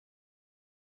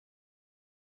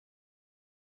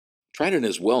Trident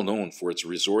is well known for its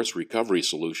resource recovery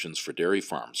solutions for dairy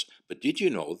farms, but did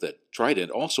you know that Trident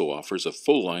also offers a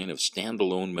full line of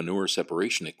standalone manure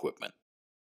separation equipment?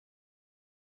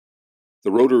 The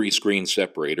rotary screen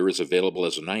separator is available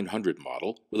as a 900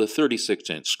 model with a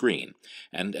 36-inch screen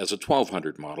and as a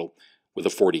 1200 model with a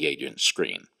 48-inch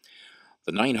screen.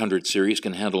 The 900 series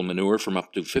can handle manure from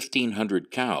up to 1,500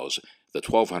 cows, the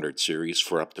 1200 series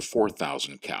for up to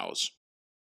 4,000 cows.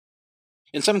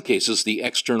 In some cases, the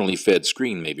externally fed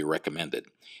screen may be recommended.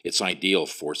 It's ideal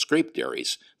for scrape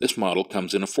dairies. This model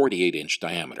comes in a 48-inch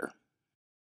diameter.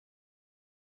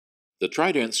 The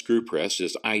Trident screw press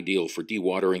is ideal for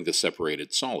dewatering the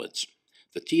separated solids.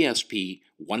 The TSP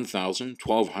 1000,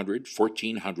 1200,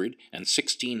 1400, and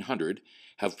 1600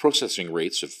 have processing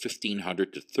rates of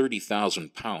 1,500 to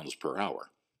 30,000 pounds per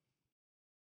hour.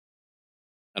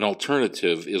 An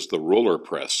alternative is the roller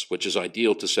press, which is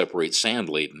ideal to separate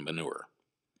sand-laden manure.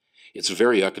 It's a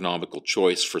very economical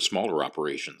choice for smaller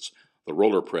operations. The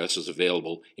roller press is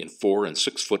available in 4- and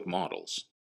 6-foot models.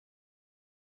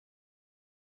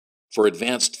 For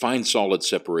advanced fine solid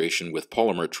separation with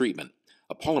polymer treatment,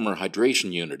 a polymer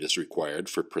hydration unit is required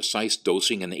for precise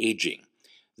dosing and aging.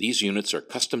 These units are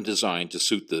custom designed to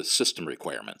suit the system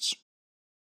requirements.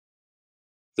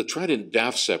 The Trident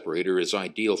DAF separator is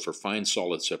ideal for fine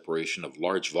solid separation of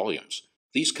large volumes.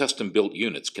 These custom-built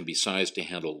units can be sized to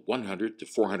handle 100 to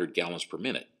 400 gallons per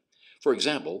minute. For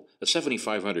example, a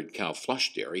 7,500 cow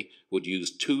flush dairy would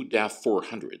use 2 DAF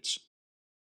 400s.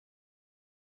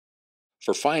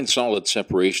 For fine solid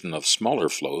separation of smaller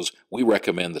flows, we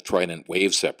recommend the Trident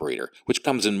Wave Separator, which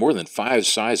comes in more than 5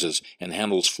 sizes and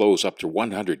handles flows up to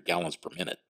 100 gallons per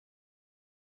minute.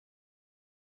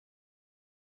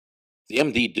 The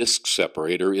MD Disc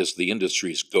Separator is the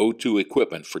industry's go-to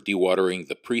equipment for dewatering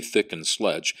the pre-thickened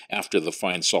sludge after the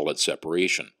fine solid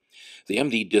separation. The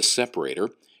MD Disc Separator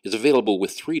is available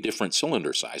with 3 different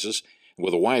cylinder sizes and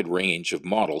with a wide range of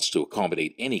models to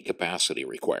accommodate any capacity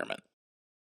requirement.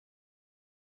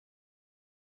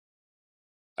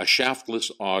 A shaftless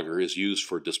auger is used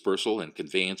for dispersal and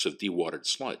conveyance of dewatered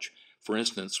sludge, for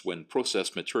instance when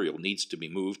processed material needs to be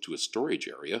moved to a storage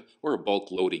area or a bulk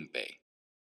loading bay.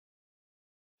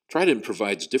 Trident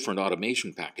provides different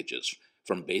automation packages,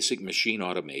 from basic machine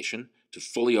automation to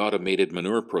fully automated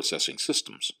manure processing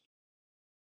systems.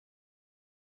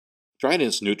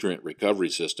 Trident's nutrient recovery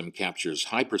system captures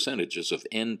high percentages of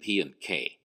N, P, and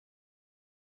K.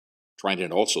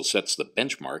 Trident also sets the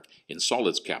benchmark in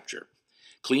solids capture.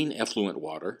 Clean effluent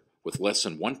water with less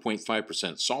than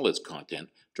 1.5% solids content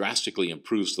drastically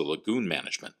improves the lagoon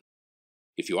management.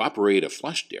 If you operate a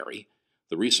flush dairy,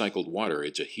 the recycled water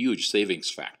is a huge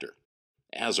savings factor,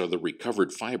 as are the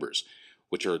recovered fibers,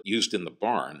 which are used in the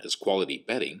barn as quality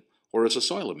bedding or as a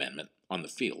soil amendment on the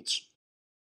fields.